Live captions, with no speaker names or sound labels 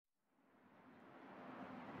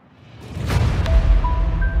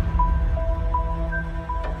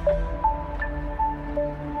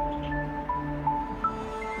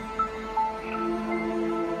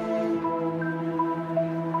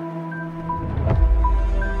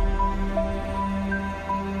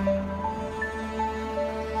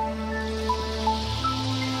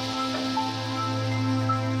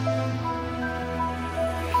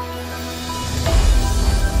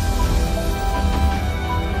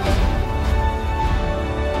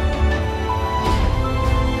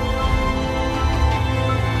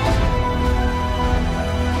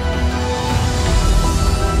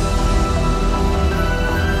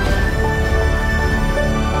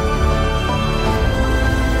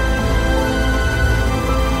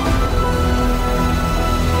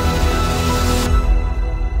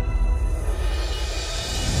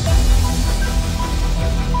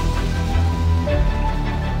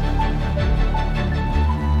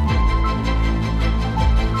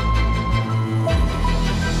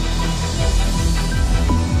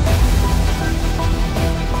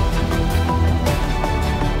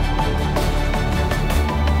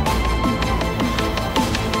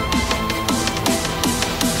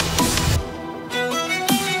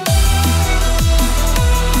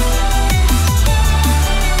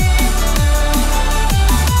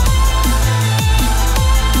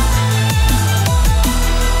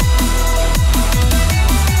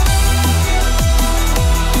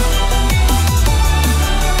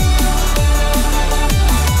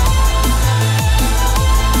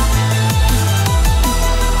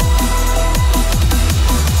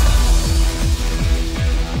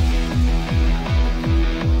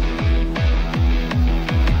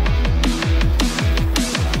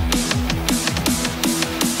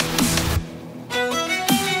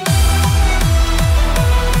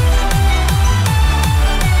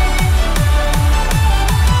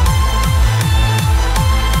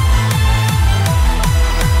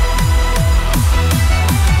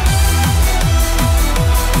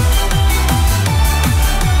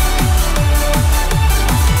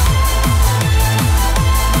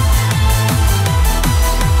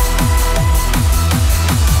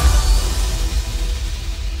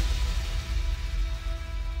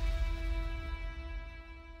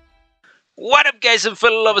guys and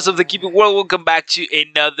fellow lovers of the keeping world, welcome back to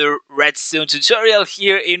another Redstone tutorial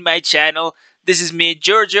here in my channel. This is me,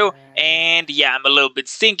 Giorgio, and yeah, I'm a little bit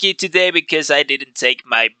stinky today because I didn't take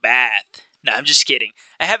my bath. No, I'm just kidding.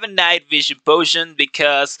 I have a night vision potion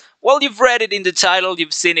because, well, you've read it in the title,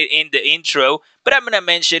 you've seen it in the intro, but I'm gonna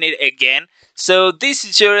mention it again. So this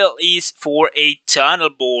tutorial is for a tunnel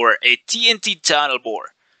bore, a TNT tunnel bore.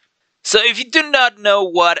 So if you do not know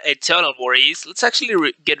what a tunnel bore is, let's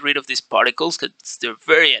actually get rid of these particles because they're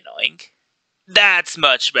very annoying. That's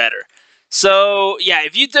much better. So yeah,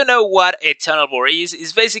 if you don't know what a tunnel bore is,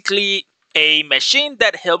 it's basically a machine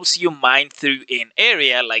that helps you mine through an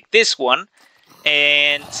area like this one.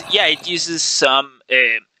 And yeah, it uses some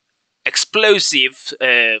explosive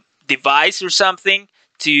device or something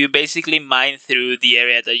to basically mine through the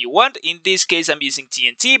area that you want. In this case, I'm using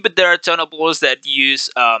TNT, but there are tunnel bores that use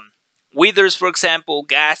withers, for example,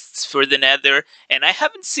 ghasts for the nether, and I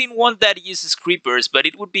haven't seen one that uses creepers, but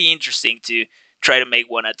it would be interesting to try to make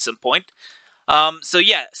one at some point. So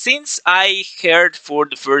yeah, since I heard for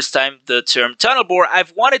the first time the term tunnel bore,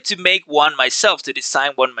 I've wanted to make one myself, to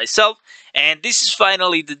design one myself, and this is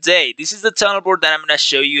finally the day. This is the tunnel bore that I'm going to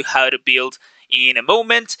show you how to build in a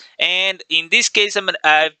moment, and in this case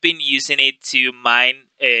I've been using it to mine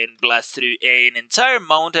and blast through an entire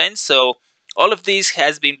mountain, so all of this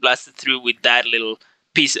has been blasted through with that little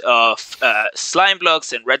piece of slime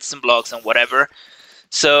blocks and redstone blocks and whatever.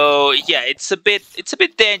 So yeah, it's a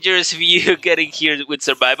bit dangerous if you're getting here with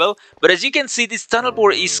survival. But as you can see, this tunnel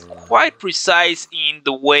bore is quite precise in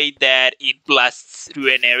the way that it blasts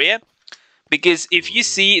through an area. Because if you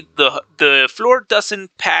see, the floor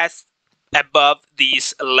doesn't pass above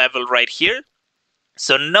this level right here.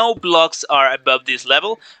 So no blocks are above this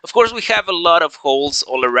level. Of course, we have a lot of holes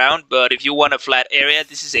all around, but if you want a flat area,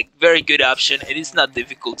 this is a very good option. It is not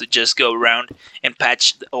difficult to just go around and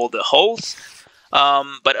patch all the holes.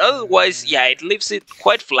 But otherwise, yeah, it leaves it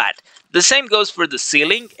quite flat. The same goes for the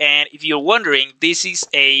ceiling, and if you're wondering, this is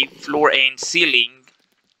a floor and ceiling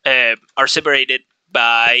are separated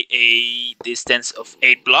by a distance of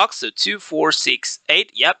 8 blocks, so 2, 4, 6,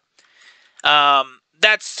 8, yep.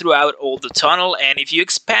 That's throughout all the tunnel, and if you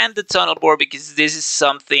expand the tunnel bore, because this is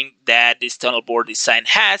something that this tunnel bore design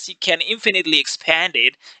has, you can infinitely expand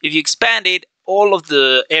it. If you expand it, all of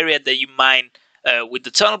the area that you mine with the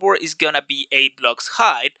tunnel bore is gonna be 8 blocks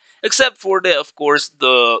high, except for of course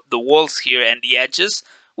the walls here and the edges,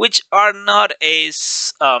 which are not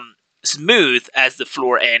as smooth as the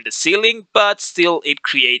floor and the ceiling, but still it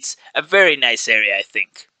creates a very nice area, I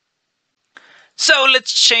think. So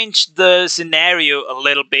let's change the scenario a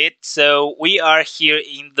little bit. So we are here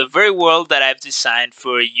in the very world that I've designed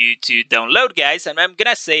for you to download, guys. And I'm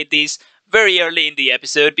gonna say this very early in the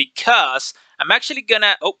episode because I'm actually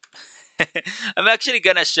gonna I'm actually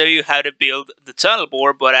gonna show you how to build the tunnel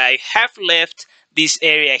bore, but I have left this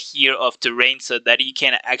area here of terrain so that you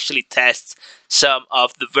can actually test some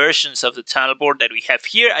of the versions of the tunnel bore that we have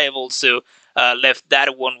here. I have also left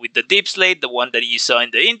that one with the deep slate, the one that you saw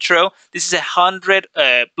in the intro. This is 100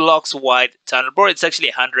 blocks wide tunnel bore. It's actually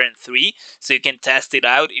 103, so you can test it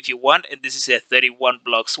out if you want. And this is a 31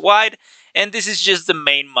 blocks wide. And this is just the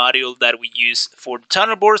main module that we use for the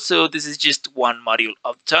tunnel bore. So this is just one module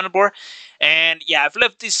of the tunnel bore. And yeah, I've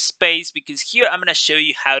left this space because here I'm going to show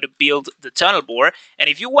you how to build the tunnel bore. And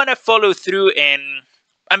if you want to follow through and,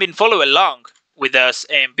 follow along with us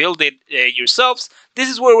and build it yourselves, this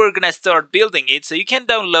is where we're gonna start building it, so you can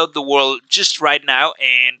download the world just right now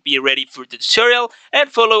and be ready for the tutorial and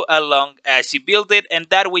follow along as you build it, and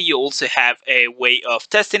that way you also have a way of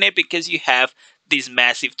testing it because you have this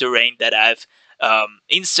massive terrain that I've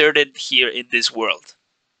inserted here in this world.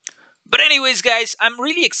 But anyways, guys, I'm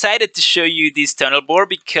really excited to show you this tunnel bore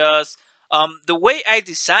because the way I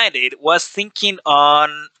designed it was thinking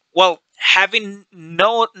on, well, having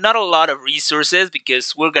not a lot of resources,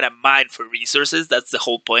 because we're gonna mine for resources. That's the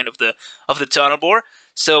whole point of the tunnel bore.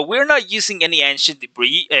 So we're not using any ancient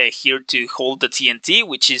debris here to hold the TNT,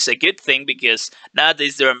 which is a good thing because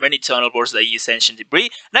nowadays there are many tunnel bores that use ancient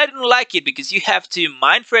debris, and I don't like it because you have to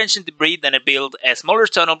mine for ancient debris, then build a smaller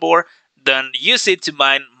tunnel bore, then use it to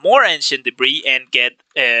mine more ancient debris and get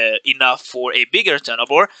enough for a bigger tunnel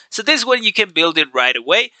bore. So this one you can build it right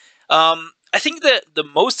away. I think the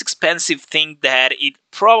most expensive thing that it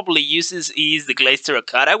probably uses is the Glazed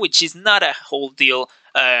Terracotta, which is not a whole deal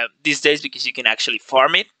these days because you can actually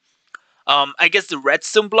farm it. I guess the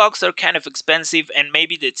redstone blocks are kind of expensive, and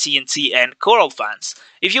maybe the TNT and coral fans.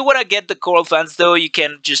 If you want to get the coral fans though, you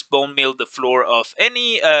can just bone meal the floor of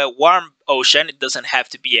any ocean. It doesn't have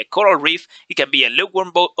to be a coral reef. It can be a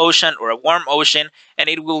lukewarm ocean or a warm ocean, and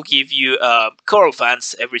it will give you coral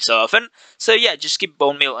fans every so often. So yeah, just keep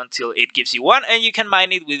bone meal until it gives you one, and you can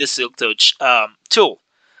mine it with the Silk Touch tool.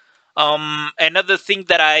 Another thing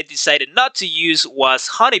that I decided not to use was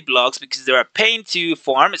honey blocks because they're a pain to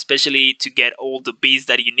farm, especially to get all the bees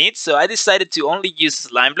that you need. So I decided to only use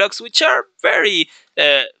slime blocks, which are very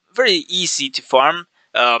easy to farm,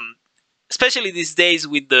 especially these days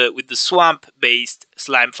with the swamp-based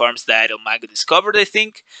slime farms that Omago discovered, I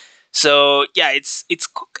think. So yeah,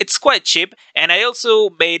 it's quite cheap, and I also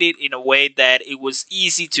made it in a way that it was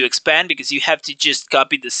easy to expand because you have to just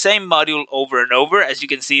copy the same module over and over. As you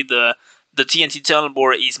can see, the TNT tunnel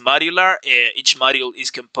board is modular. Each module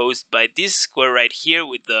is composed by this square right here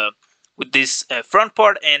with this front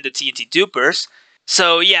part and the TNT dupers.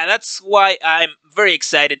 So yeah, that's why I'm very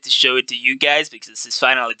excited to show it to you guys because it's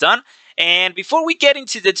finally done. And before we get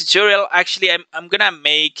into the tutorial, actually I'm gonna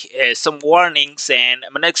make some warnings and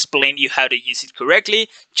I'm gonna explain you how to use it correctly,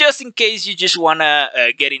 just in case you just wanna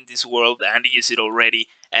get in this world and use it already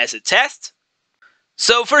as a test.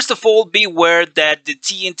 So first of all, beware that the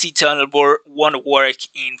TNT tunnel board won't work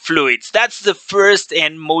in fluids. That's the first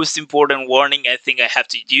and most important warning I think I have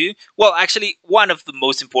to do. Well, actually, one of the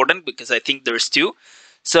most important because I think there's two.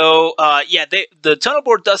 So yeah, the tunnel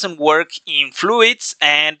board doesn't work in fluids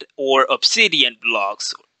and or obsidian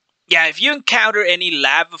blocks. Yeah, if you encounter any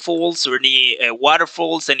lava falls or any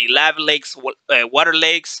waterfalls, any lava lakes, water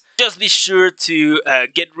lakes, just be sure to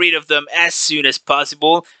get rid of them as soon as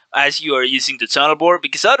possible as you are using the tunnel board,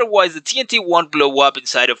 because otherwise the TNT won't blow up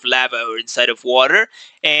inside of lava or inside of water,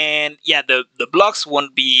 and yeah, the blocks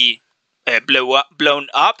won't be blown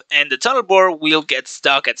up, and the tunnel board will get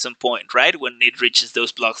stuck at some point, right, when it reaches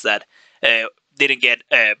those blocks that didn't get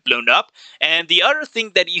blown up. And the other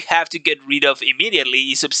thing that you have to get rid of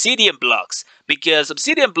immediately is obsidian blocks, because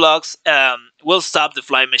obsidian blocks will stop the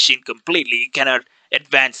flying machine completely. You cannot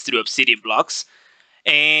advance through obsidian blocks,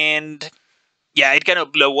 and yeah, it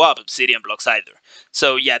cannot blow up obsidian blocks either.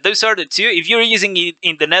 So yeah, those are the two. If you're using it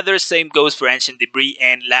in the nether, same goes for ancient debris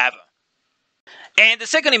and lava. And the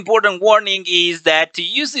second important warning is that to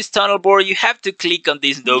use this tunnel board, you have to click on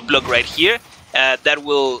this node block right here. That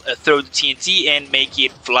will throw the TNT and make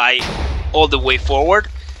it fly all the way forward.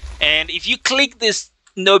 And if you click this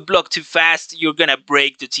node block too fast, you're gonna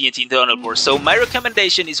break the TNT tunnel board. So my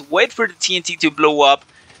recommendation is wait for the TNT to blow up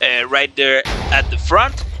right there at the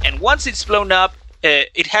front. And once it's blown up,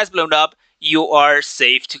 it has blown up, you are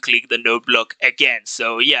safe to click the node block again.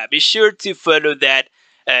 So yeah, be sure to follow that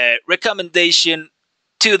recommendation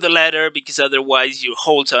to the letter, because otherwise your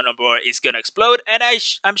whole tunnel board is gonna explode, and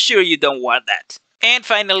I'm sure you don't want that. And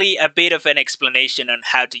finally, a bit of an explanation on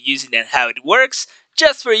how to use it and how it works,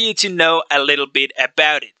 just for you to know a little bit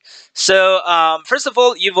about it. So first of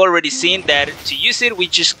all, you've already seen that to use it, we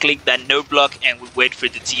just click that node block and we wait for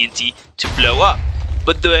the TNT to blow up.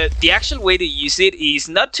 But the actual way to use it is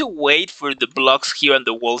not to wait for the blocks here on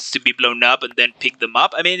the walls to be blown up and then pick them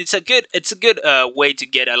up. I mean, it's a good way to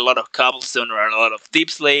get a lot of cobblestone or a lot of deep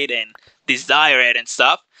slate and this diorite and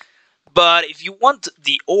stuff. But if you want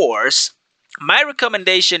the ores, my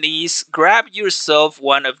recommendation is grab yourself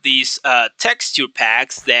one of these texture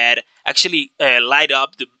packs that actually light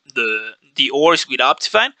up the ores with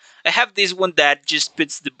Optifine. I have this one that just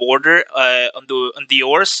puts the border on the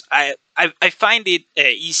ores. I find it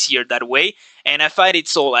easier that way, and I find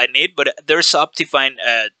it's all I need. But there's Optifine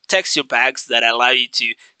texture packs that allow you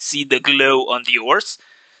to see the glow on the ores.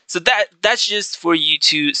 So that's just for you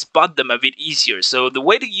to spot them a bit easier. So the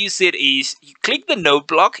way to use it is you click the node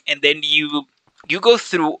block and then you go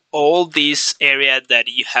through all this area that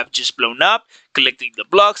you have just blown up, collecting the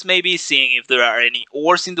blocks maybe, seeing if there are any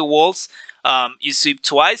ores in the walls. You sweep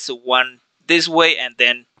twice, so one this way and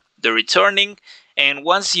then the returning. And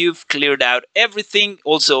once you've cleared out everything,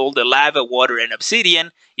 also all the lava, water, and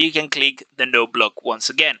obsidian, you can click the node block once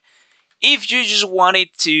again. If you just wanted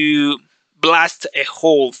to blast a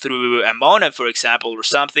hole through ammonia, for example, or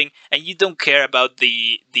something, and you don't care about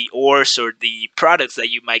the ores or the products that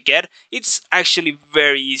you might get, it's actually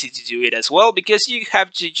very easy to do it as well, because you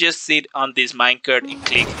have to just sit on this minecart and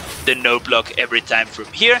click the node block every time from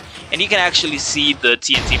here, and you can actually see the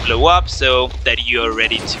TNT blow up so that you are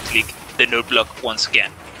ready to click the node block once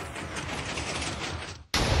again.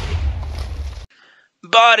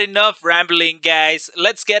 But enough rambling, guys.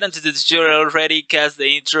 Let's get into the tutorial already, because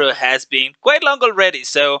the intro has been quite long already.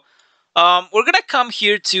 So we're gonna come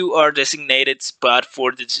here to our designated spot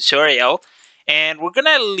for the tutorial, and we're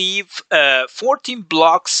gonna leave 14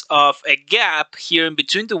 blocks of a gap here in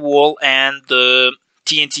between the wall and the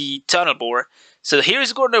TNT tunnel board. So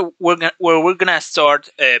here's where we're gonna start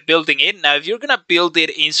building it. Now, if you're gonna build it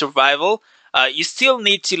in survival, you still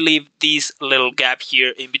need to leave this little gap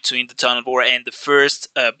here in between the tunnel board and the first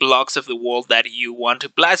blocks of the wall that you want to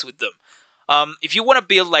blast with them. If you want to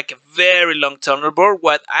build like a very long tunnel board,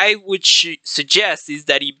 what I would suggest is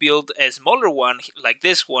that you build a smaller one like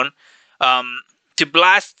this one, to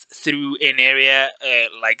blast through an area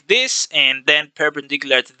like this, and then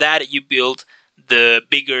perpendicular to that you build the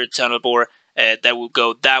bigger tunnel board that will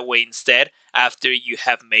go that way instead after you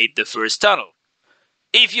have made the first tunnel.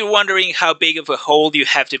 If you're wondering how big of a hole you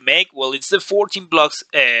have to make, well, it's the 14 blocks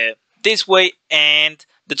this way and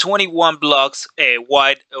the 21 blocks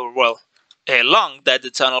wide, or well, long that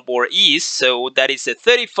the tunnel bore is. So that is a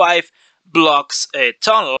 35 blocks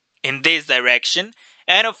tunnel in this direction.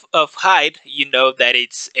 And of height, you know that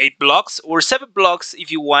it's 8 blocks or 7 blocks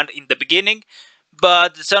if you want in the beginning.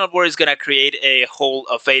 But the tunnel board is going to create a hole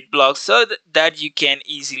of 8 blocks so that you can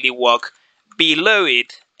easily walk below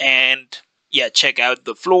it and yeah, check out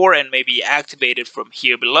the floor and maybe activate it from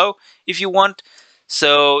here below if you want.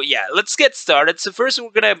 So yeah, let's get started. So first we're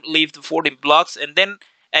going to leave the 14 blocks, and then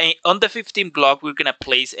on the 15th block we're going to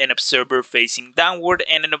place an observer facing downward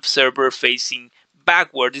and an observer facing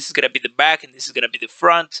backward. This is going to be the back and this is going to be the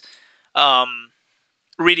front,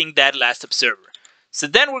 reading that last observer. So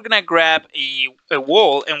then we're going to grab a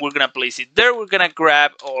wall and we're going to place it there. We're going to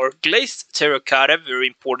grab our glazed terracotta. Very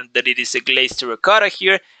important that it is a glazed terracotta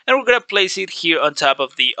here. And we're going to place it here on top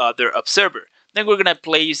of the other observer. Then we're going to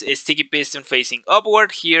place a sticky piston facing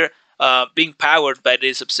upward here, being powered by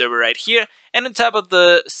this observer right here. And on top of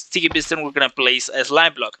the sticky piston, we're going to place a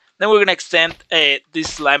slime block. Then we're going to extend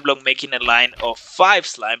this slime block, making a line of 5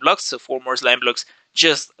 slime blocks. So 4 more slime blocks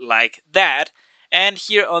just like that. And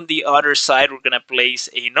here on the other side, we're going to place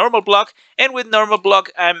a normal block. And with normal block,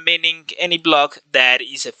 I'm meaning any block that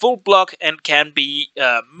is a full block and can be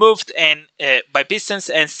moved and by pistons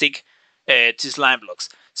and stick to slime blocks.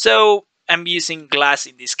 So I'm using glass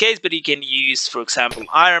in this case, but you can use, for example,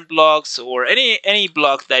 iron blocks or any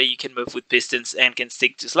block that you can move with pistons and can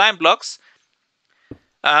stick to slime blocks.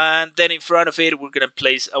 And then in front of it, we're going to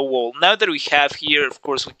place a wall. Now that we have here, of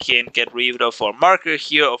course, we can get rid of our marker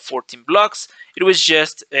here of 14 blocks. It was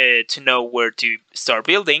just to know where to start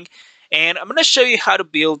building. And I'm going to show you how to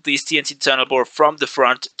build this TNT tunnel board from the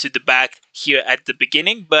front to the back here at the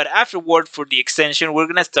beginning. But afterward, for the extension, we're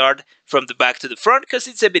going to start from the back to the front because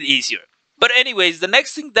it's a bit easier. But anyways, the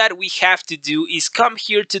next thing that we have to do is come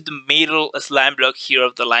here to the middle slime block here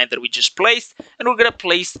of the line that we just placed. And we're going to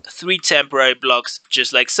place 3 temporary blocks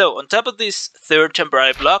just like so. On top of this third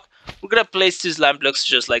temporary block, we're going to place 2 slime blocks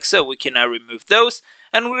just like so. We can now remove those.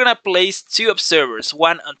 And we're going to place 2 observers.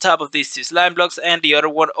 One on top of these 2 slime blocks and the other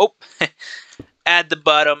one at the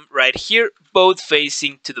bottom right here. Both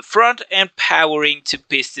facing to the front and powering 2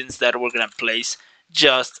 pistons that we're going to place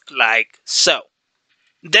just like so.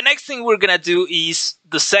 The next thing we're gonna do is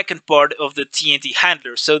the second part of the TNT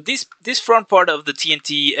handler. So this front part of the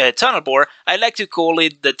TNT tunnel board, I like to call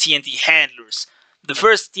it the TNT handlers. The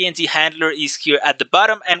first TNT handler is here at the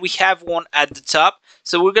bottom, and we have one at the top.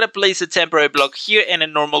 So we're gonna place a temporary block here and a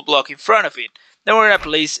normal block in front of it. Then we're gonna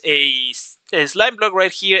place a slime block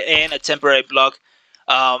right here and a temporary block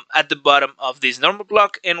at the bottom of this normal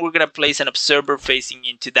block, and we're gonna place an observer facing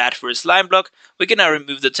into that first slime block. We can now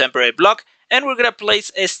remove the temporary block. And we're going to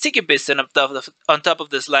place a sticky piston on top of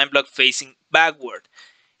the slime block facing backward.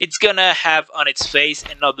 It's going to have on its face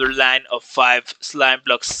another line of 5 slime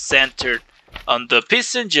blocks centered on the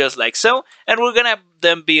piston, just like so. And we're going to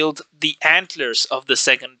then build the antlers of the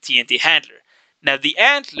second TNT handler. Now the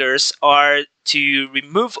antlers are to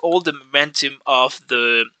remove all the momentum of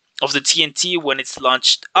the TNT when it's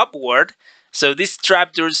launched upward. So these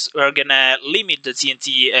trapdoors are going to limit the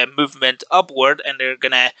TNT movement upward, and they're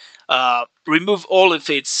going to remove all of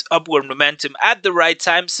its upward momentum at the right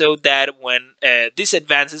time, so that when this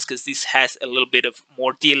advances, because this has a little bit of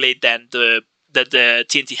more delay than the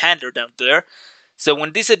TNT handler down there. So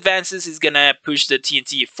when this advances, it's going to push the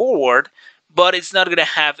TNT forward, but it's not going to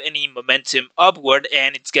have any momentum upward,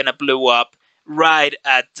 and it's going to blow up right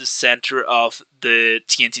at the center of the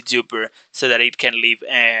TNT duper, so that it can leave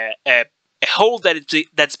a hole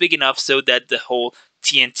that's big enough so that the whole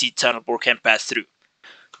TNT tunnel board can pass through.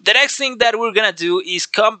 The next thing that we're gonna do is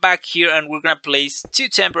come back here and we're gonna place 2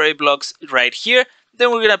 temporary blocks right here. Then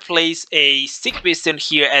we're gonna place a stick piston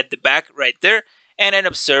here at the back right there, and an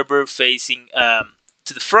observer facing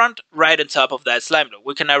to the front right on top of that slime block.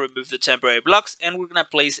 We can now remove the temporary blocks, and we're gonna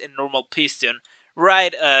place a normal piston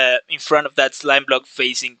right in front of that slime block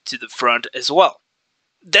facing to the front as well.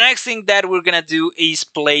 The next thing that we're gonna do is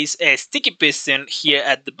place a sticky piston here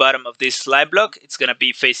at the bottom of this slime block. It's gonna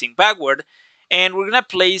be facing backward, and we're gonna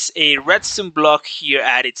place a redstone block here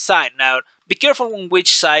at its side. Now, be careful on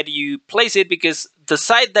which side you place it, because the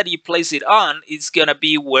side that you place it on is gonna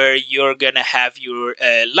be where you're gonna have your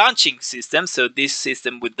launching system. So this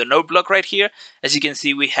system with the node block right here, as you can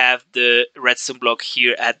see, we have the redstone block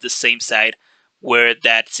here at the same side where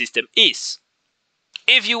that system is.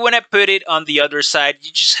 If you want to put it on the other side,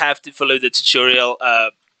 you just have to follow the tutorial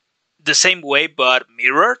the same way but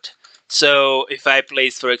mirrored. So if I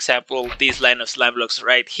place, for example, this line of slime blocks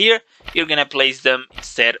right here, you're going to place them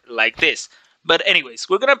instead like this. But anyways,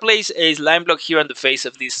 we're going to place a slime block here on the face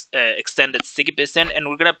of this extended sticky piston, and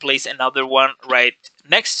we're going to place another one right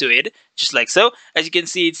next to it, just like so. As you can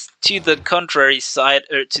see, it's to the contrary side,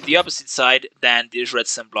 or to the opposite side than this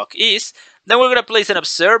redstone block is. Then we're going to place an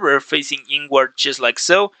observer facing inward, just like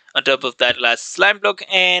so, on top of that last slime block,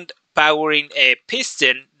 and powering a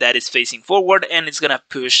piston that is facing forward, and it's going to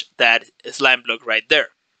push that slime block right there.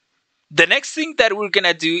 The next thing that we're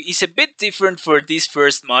gonna do is a bit different for this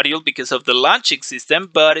first module because of the launching system,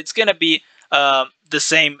 but it's gonna be the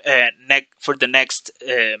same for the next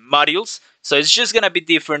modules. So it's just gonna be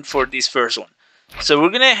different for this first one. So we're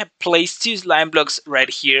gonna place 2 slime blocks right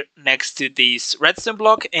here next to this redstone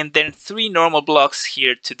block, and then 3 normal blocks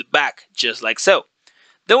here to the back, just like so.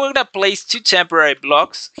 Then we're going to place 2 temporary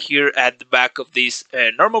blocks here at the back of these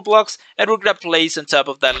normal blocks, and we're going to place on top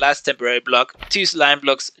of that last temporary block 2 slime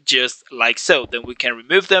blocks just like so. Then we can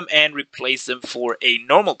remove them and replace them for a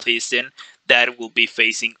normal piston that will be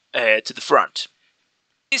facing to the front.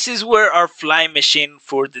 This is where our flying machine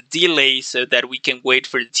for the delay, so that we can wait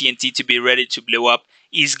for the TNT to be ready to blow up,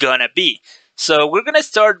 is gonna be. So we're gonna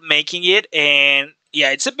start making it, and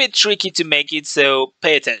yeah, it's a bit tricky to make it, so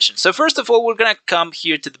pay attention. So first of all, we're gonna come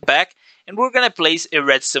here to the back, and we're gonna place a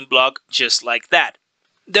redstone block just like that.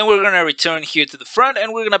 Then we're gonna return here to the front,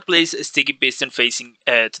 and we're gonna place a sticky piston facing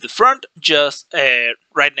to the front, just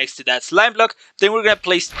right next to that slime block. Then we're gonna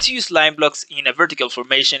place 2 slime blocks in a vertical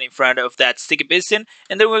formation in front of that sticky piston,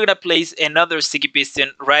 and then we're gonna place another sticky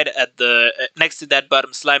piston right at the next to that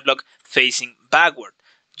bottom slime block facing backward,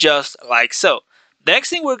 just like so. The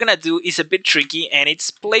next thing we're gonna do is a bit tricky, and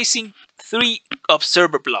it's placing 3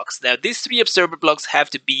 observer blocks. Now these 3 observer blocks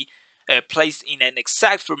have to be placed in an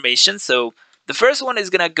exact formation. So the first one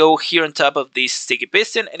is gonna go here on top of this sticky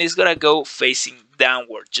piston, and it's gonna go facing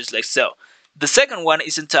downward, just like so. The second one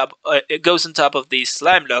is on top. It goes on top of this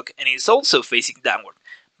slime block, and it's also facing downward.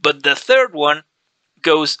 But the third one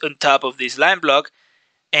goes on top of this slime block,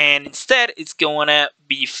 and instead it's gonna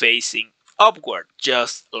be facing upward,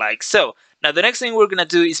 just like so. Now the next thing we're gonna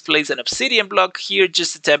do is place an obsidian block here,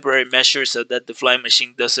 just a temporary measure so that the flying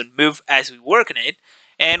machine doesn't move as we work on it.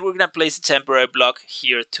 And we're gonna place a temporary block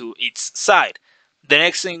here to its side. The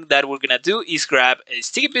next thing that we're gonna do is grab a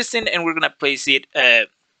sticky piston, and we're gonna place it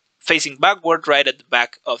facing backward right at the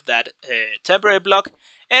back of that temporary block,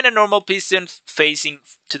 and a normal piston facing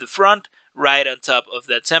to the front right on top of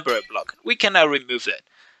that temporary block. We can now remove that.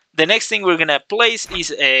 The next thing we're gonna place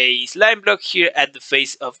is a slime block here at the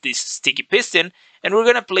face of this sticky piston, and we're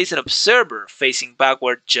gonna place an observer facing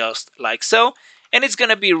backward just like so, and it's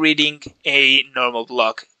gonna be reading a normal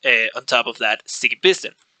block on top of that sticky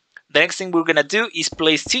piston. The next thing we're gonna do is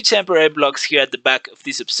place 2 temporary blocks here at the back of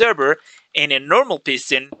this observer, and a normal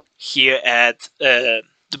piston here at the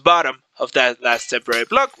bottom of that last temporary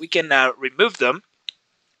block. We can now remove them,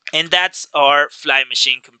 and that's our flying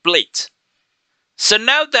machine complete. So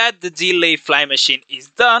now that the delay fly machine is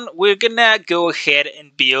done, we're gonna go ahead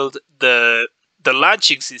and build the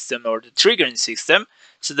launching system, or the triggering system.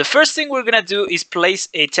 So the first thing we're gonna do is place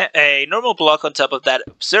a normal block on top of that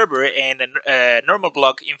observer, and a normal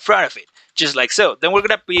block in front of it, just like so. Then we're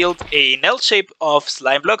gonna build an L shape of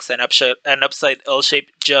slime blocks, an upside L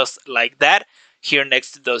shape just like that, here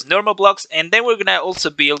next to those normal blocks. And then we're gonna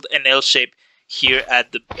also build an L shape here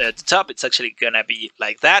at the top. It's actually gonna be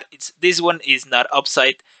like that. This one is not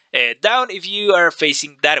upside down if you are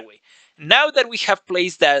facing that way. Now that we have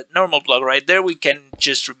placed that normal block right there, we can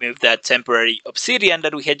just remove that temporary obsidian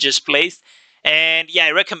that we had just placed. And yeah,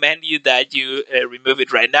 I recommend you that you remove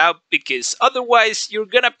it right now, because otherwise you're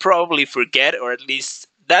gonna probably forget, or at least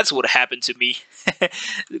that's what happened to me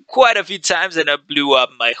quite a few times, and I blew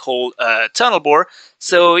up my whole tunnel bore.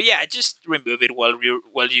 So yeah, just remove it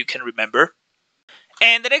while you can remember.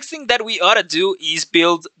 And the next thing that we ought to do is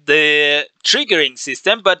build the triggering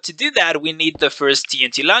system, but to do that we need the first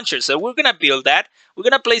TNT launcher. So we're gonna build that. We're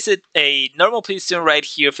gonna place a normal piston right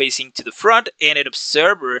here facing to the front, and an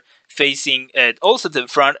observer facing also to the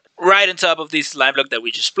front, right on top of this slime block that we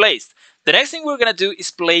just placed. The next thing we're gonna do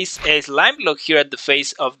is place a slime block here at the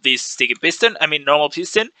face of this sticky piston, normal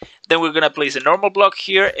piston. Then we're gonna place a normal block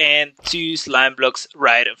here and 2 slime blocks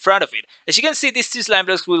right in front of it. As you can see, these 2 slime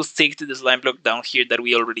blocks will stick to the slime block down here that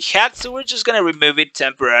we already had, so we're just gonna remove it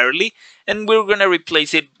temporarily, and we're gonna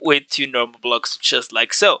replace it with 2 normal blocks, just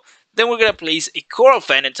like so. Then we're gonna place a coral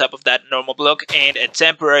fan on top of that normal block and a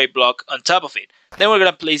temporary block on top of it. Then we're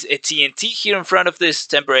gonna place a TNT here in front of this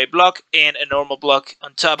temporary block and a normal block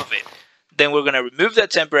on top of it. Then we're going to remove that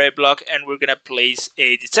temporary block and we're going to place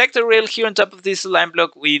a detector rail here on top of this slime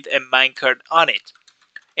block with a minecart on it.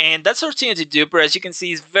 And that's our TNT duper. As you can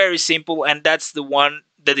see, it's very simple, and that's the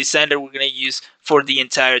design that we're going to use for the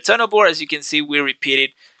entire tunnel board. As you can see, we repeat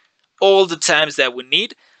it all the times that we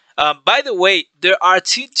need. By the way, there are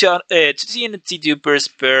two TNT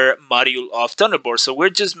dupers per module of tunnel board, so we're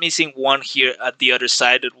just missing one here at the other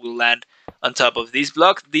side that will land on top of this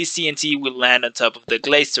block. This TNT will land on top of the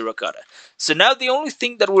Glazed Terracotta. So now the only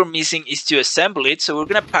thing that we're missing is to assemble it. So we're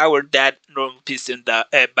gonna power that normal piston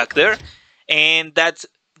back there, and that's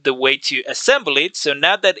the way to assemble it. So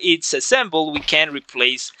now that it's assembled, we can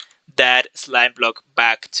replace that slime block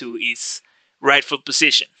back to its rightful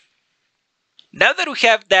position. Now that we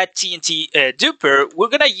have that TNT duper, we're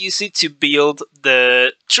gonna use it to build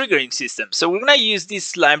the triggering system. So we're gonna use this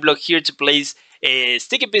slime block here to place a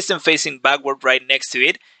sticky piston facing backward right next to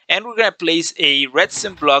it, and we're gonna place a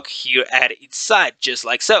redstone block here at its side, just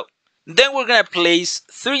like so. Then we're gonna place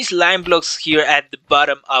 3 slime blocks here at the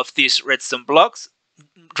bottom of these redstone block,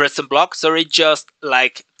 just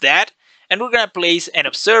like that. And we're gonna place an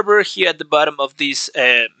observer here at the bottom of this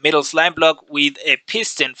middle slime block with a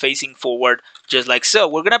piston facing forward, just like so.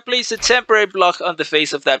 We're gonna place a temporary block on the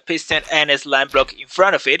face of that piston and a slime block in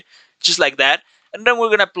front of it, just like that. And then we're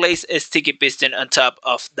gonna place a sticky piston on top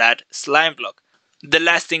of that slime block. The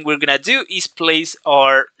last thing we're gonna do is place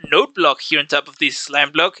our node block here on top of this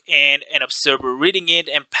slime block and an observer reading it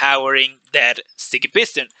and powering that sticky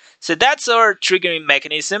piston. So that's our triggering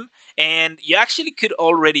mechanism, and you actually could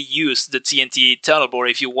already use the TNT tunnel board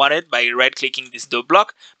if you wanted by right-clicking this node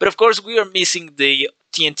block, but of course we are missing the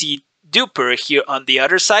TNT duper here on the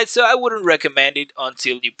other side, so I wouldn't recommend it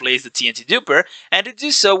until you place the TNT duper. And to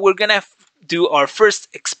do so, we're gonna do our first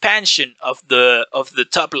expansion of the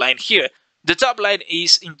top line here. The top line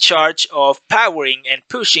is in charge of powering and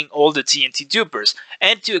pushing all the TNT dupers,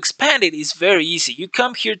 and to expand it is very easy. You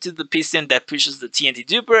come here to the piston that pushes the TNT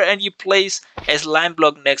duper and you place a slime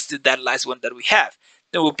block next to that last one that we have.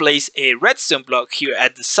 Then we'll place a redstone block here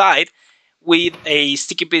at the side with a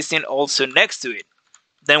sticky piston also next to it.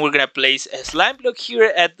 Then we're gonna place a slime block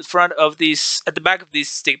here at the back of this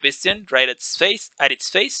sticky piston, right at its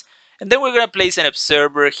face. And then we're going to place an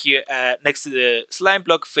observer here next to the slime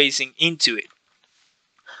block facing into it.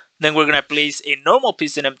 Then we're going to place a normal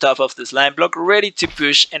piston on top of the slime block, ready to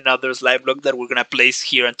push another slime block that we're going to place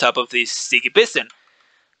here on top of this sticky piston.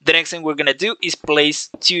 The next thing we're going to do is place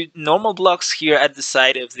 2 normal blocks here at the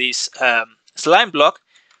side of this slime block.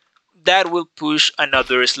 That will push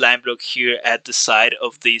another slime block here at the side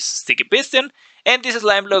of this sticky piston. And this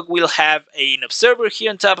slime block will have an observer here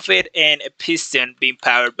on top of it and a piston being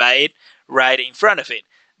powered by it right in front of it.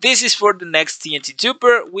 This is for the next TNT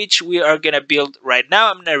duper, which we are going to build right now.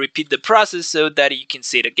 I'm going to repeat the process so that you can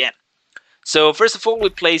see it again. So first of all, we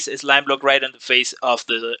place a slime block right on the face of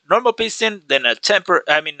the normal piston, then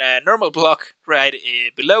a normal block right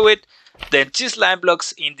below it, then 2 slime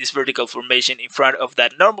blocks in this vertical formation in front of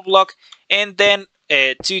that normal block, and then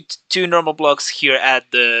two normal blocks here at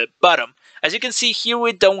the bottom. As you can see here,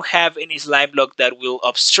 we don't have any slime block that will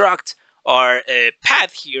obstruct our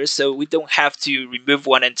path here, so we don't have to remove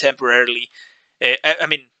one and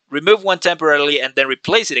remove one temporarily and then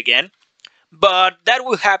replace it again. But that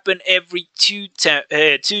will happen every 2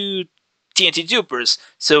 TNT dupers.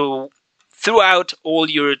 So throughout all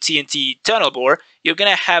your TNT tunnel board, you're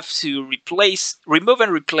gonna have to remove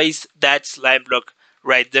and replace that slime block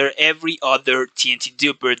right there every other TNT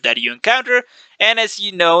duper that you encounter. And as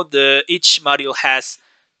you know, each module has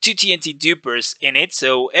 2 TNT dupers in it,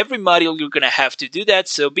 so every module you're gonna have to do that,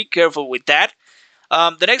 so be careful with that.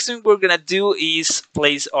 The next thing we're gonna do is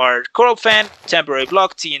place our coral fan, temporary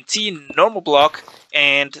block, TNT, normal block,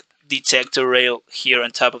 and detector rail here on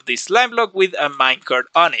top of this slime block with a minecart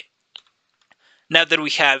on it. Now that we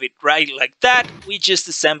have it right like that, we just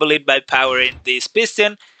assemble it by powering this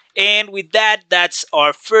piston. And with that, that's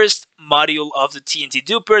our first module of the TNT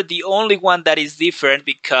duper, the only one that is different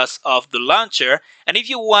because of the launcher. And if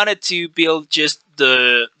you wanted to build just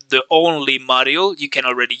the only module, you can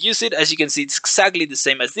already use it. As you can see, it's exactly the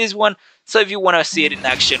same as this one. So if you want to see it in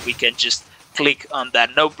action, we can just click on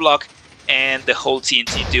that node block and the whole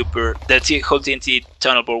TNT duper, whole TNT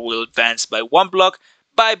tunnel board will advance by 1 block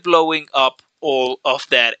by blowing up all of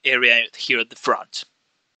that area here at the front.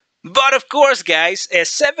 But of course, guys, a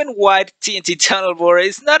 7 wide TNT tunnel board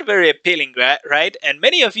is not very appealing, right? And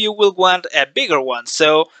many of you will want a bigger one.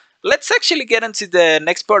 So let's actually get into the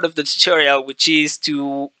next part of the tutorial, which is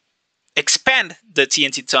to expand the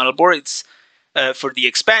TNT tunnel board. It's for the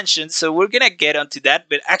expansion, so we're gonna get onto that.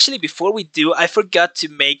 But actually, before we do, I forgot to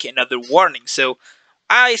make another warning. So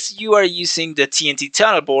as you are using the TNT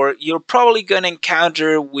tunnel board, you're probably gonna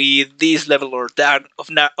encounter with this level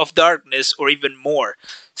of darkness or even more.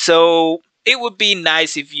 So it would be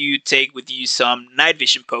nice if you take with you some night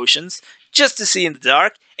vision potions just to see in the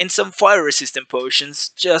dark, and some fire resistant potions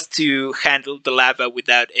just to handle the lava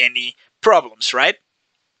without any problems, right?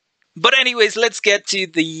 But anyways, let's get to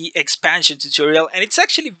the expansion tutorial, and it's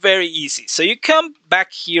actually very easy. So you come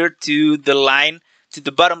back here to the line, to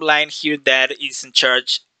the bottom line here that is in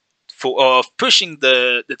charge of pushing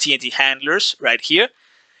the TNT handlers right here.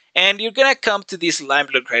 And you're gonna come to this slime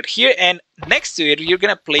block right here, and next to it, you're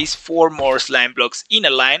gonna place 4 more slime blocks in a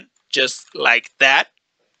line, just like that.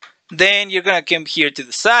 Then you're gonna come here to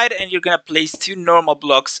the side, and you're gonna place 2 normal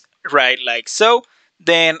blocks right like so.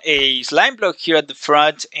 Then a slime block here at the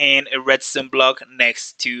front and a redstone block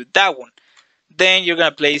next to that one. Then you're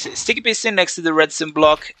gonna place a sticky piston next to the redstone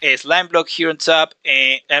block, a slime block here on top,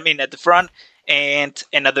 and at the front, and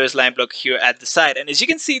another slime block here at the side. And as you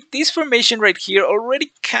can see, this formation right here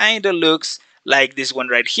already kind of looks like this one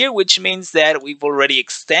right here, which means that we've already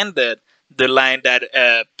extended the line that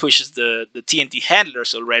pushes the TNT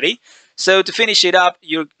handlers already. So to finish it up,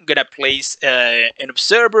 you're gonna place an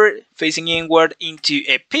observer facing inward into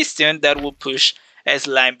a piston that will push a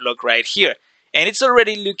slime block right here. And it's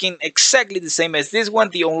already looking exactly the same as this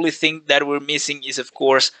one. The only thing that we're missing is, of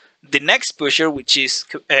course, the next pusher, which is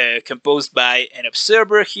composed by an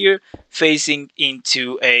observer here facing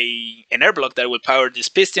into an air block that will power this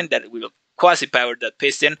piston, that will quasi-power that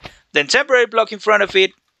piston. Then temporary block in front of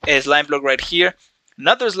it, a slime block right here,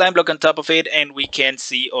 another slime block on top of it, and we can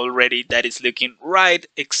see already that it's looking right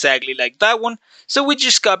exactly like that one. So we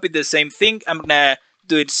just copied the same thing. I'm gonna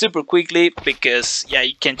do it super quickly because, yeah,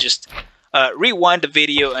 you can just rewind the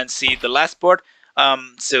video and see the last part.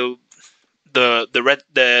 So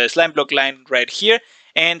the slime block line right here,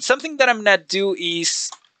 and something that I'm gonna do is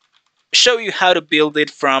show you how to build it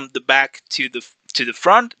from the back to the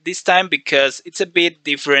front this time, because it's a bit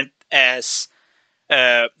different as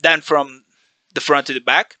than from the front to the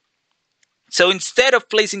back. So instead of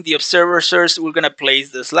placing the observers first, we're gonna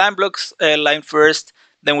place the slime blocks line first.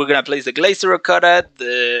 Then we're gonna place the glazed terracotta,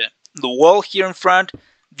 the wall here in front,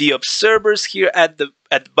 the observers here at the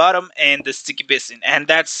bottom, and the sticky piston. And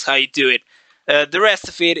that's how you do it. The rest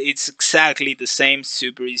of it, it's exactly the same,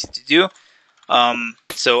 super easy to do.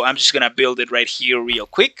 So I'm just gonna build it right here real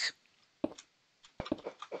quick.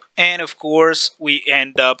 And of course, we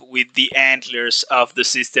end up with the antlers of the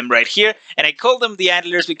system right here. And I call them the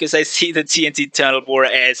antlers because I see the TNT tunnel board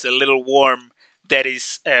as a little worm that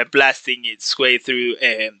is blasting its way through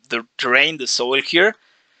the terrain, the soil here.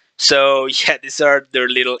 So yeah, these are their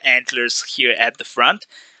little antlers here at the front.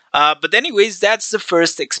 But anyways, that's the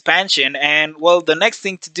first expansion. And well, the next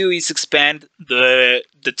thing to do is expand the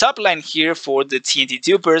top line here for the TNT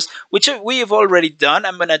tubers, which we have already done.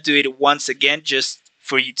 I'm gonna do it once again just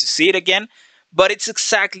for you to see it again, but it's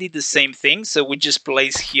exactly the same thing. So we just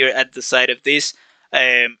place here at the side of this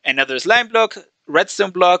another slime block, redstone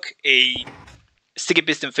block, a sticky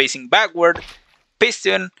piston facing backward,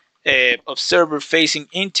 piston, observer facing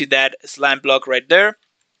into that slime block right there.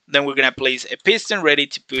 Then we're gonna place a piston ready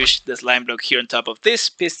to push the slime block here on top of this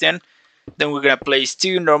piston. Then we're gonna place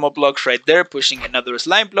 2 normal blocks right there, pushing another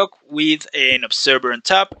slime block with an observer on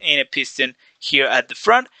top and a piston here at the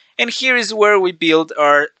front. And here is where we build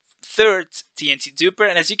our third TNT duper.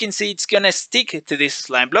 And as you can see, it's gonna stick to this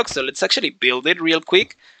slime block. So let's actually build it real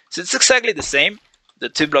quick. So it's exactly the same. The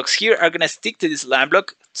 2 blocks here are gonna stick to this slime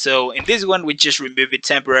block. So in this one, we just remove it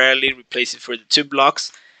temporarily, replace it for the 2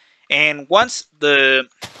 blocks. And once the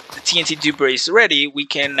TNT duper is ready, we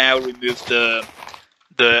can now remove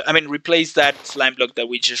replace that slime block that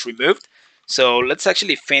we just removed. So let's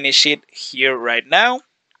actually finish it here right now.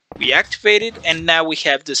 We activate it, and now we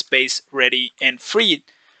have the space ready and free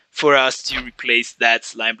for us to replace that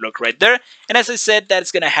slime block right there. And as I said,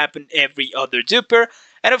 that's gonna happen every other duper.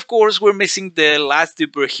 And of course, we're missing the last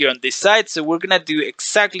duper here on this side, so we're gonna do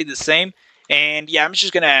exactly the same. And yeah, I'm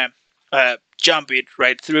just gonna jump it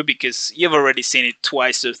right through because you've already seen it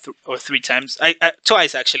twice or 3 times.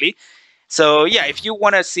 Twice actually. So yeah, if you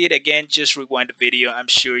want to see it again, just rewind the video. I'm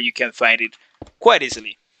sure you can find it quite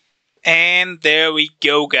easily. And there we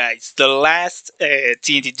go, guys. The last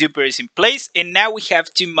TNT duper is in place, and now we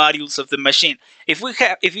have 2 modules of the machine.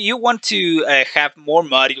 If you want to have more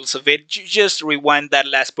modules of it, just rewind that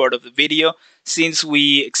last part of the video, since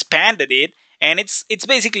we expanded it, and it's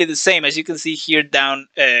basically the same as you can see here down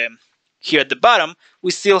here at the bottom.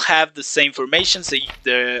 We still have the same formation, so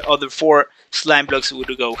the other 4 slime blocks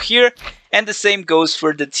would go here, and the same goes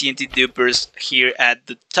for the TNT dupers here at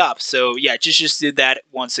the top. So yeah, just do that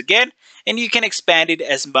once again, and you can expand it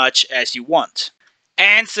as much as you want.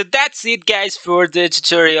 And so that's it, guys, for the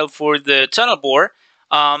tutorial for the tunnel bore.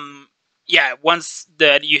 Yeah, once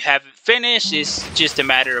that you have it finished, it's just a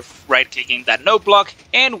matter of right-clicking that node block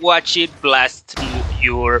and watch it blast through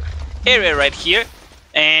your area right here.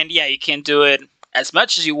 And yeah, you can do it as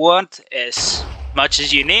much as you want, as much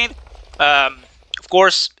as you need. Of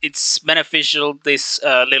course, it's beneficial, this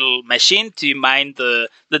little machine, to mine the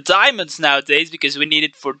diamonds nowadays, because we need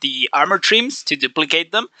it for the armor trims to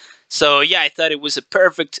duplicate them. So yeah, I thought it was a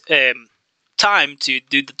perfect time to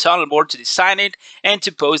do the tunnel board, to design it, and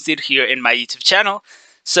to post it here in my YouTube channel.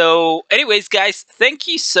 So anyways, guys, thank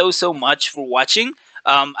you so much for watching.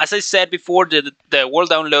 As I said before, the world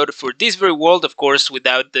download for this very world, of course,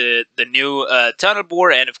 without the new tunnel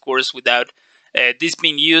board, and of course without this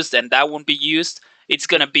being used, and that won't be used, it's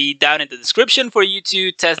gonna be down in the description for you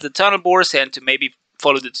to test the tunnel boards and to maybe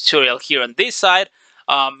follow the tutorial here on this side.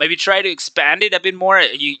 Maybe try to expand it a bit more.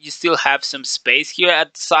 You still have some space here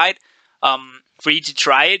at the side for you to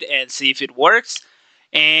try it and see if it works.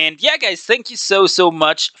 And yeah, guys, thank you so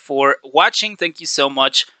much for watching. Thank you so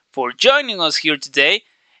much for joining us here today.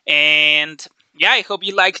 And yeah, I hope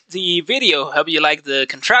you liked the video. Hope you liked the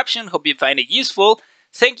contraption. Hope you find it useful.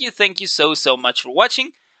 Thank you so much for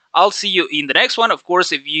watching. I'll see you in the next one. Of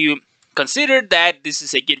course, if you consider that this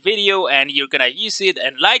is a good video and you're gonna use it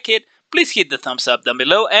and like it, please hit the thumbs up down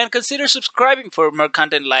below and consider subscribing for more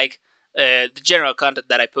content like the general content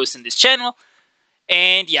that I post in this channel.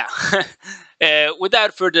 And yeah,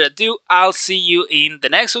 without further ado, I'll see you in the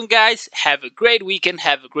next one, guys. Have a great weekend,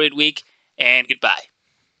 have a great week, and goodbye.